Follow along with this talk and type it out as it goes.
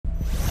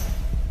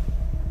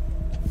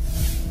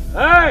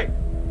Hey!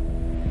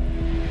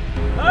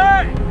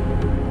 Hey!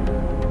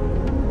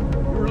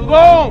 You're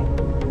alone!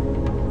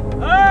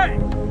 Hey!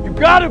 You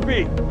gotta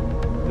be!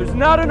 There's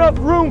not enough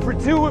room for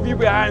two of you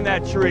behind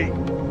that tree.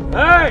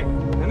 Hey!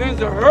 And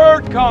there's a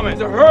herd coming.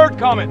 There's a herd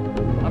coming.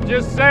 I'm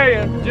just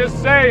saying, just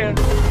saying.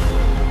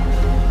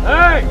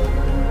 Hey!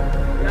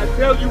 And I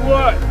tell you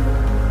what.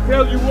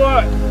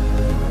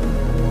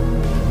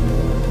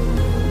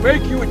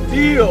 Make you a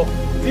deal.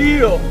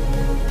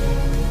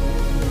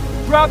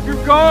 Drop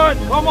your gun.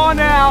 Come on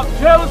now.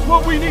 Tell us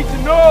what we need to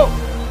know.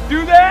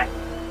 Do that?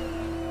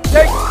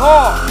 Take a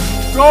call.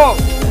 Go.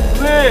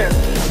 Live.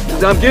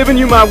 'Cause I'm giving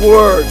you my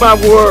word. My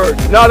word.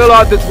 Not a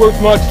lot that's worth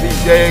much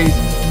these days.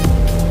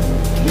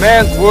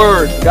 Man's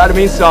word. Gotta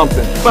mean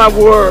something. My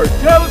word.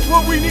 Tell us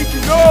what we need to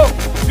know.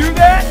 Do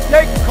that?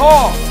 Take a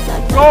call.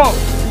 Go.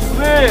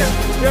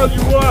 Live. Tell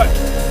you what.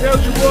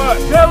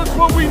 Tell us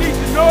what we need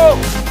to know.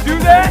 Do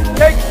that?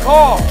 Take a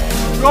call.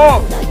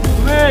 Go.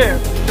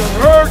 Live. The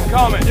herd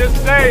coming. Just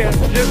saying.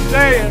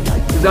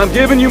 'Cause I'm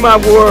giving you my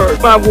word.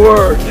 My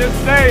word.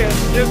 Just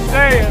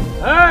saying.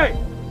 Hey!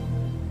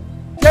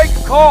 Take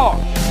a call.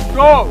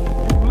 Go.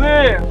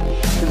 Live.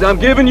 'Cause I'm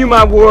giving you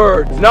my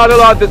word. It's not a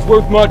lot that's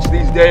worth much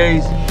these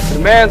days. It's a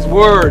man's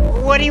word.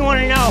 What do you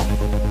want to know?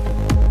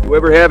 You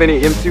ever have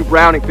any M2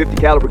 Browning 50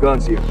 caliber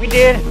guns here? We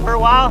did for a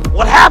while.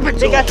 What happened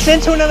to They got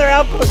sent to another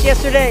outpost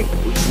yesterday.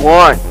 Which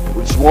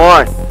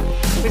one?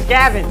 It was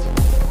Gavin's.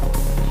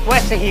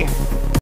 West of here.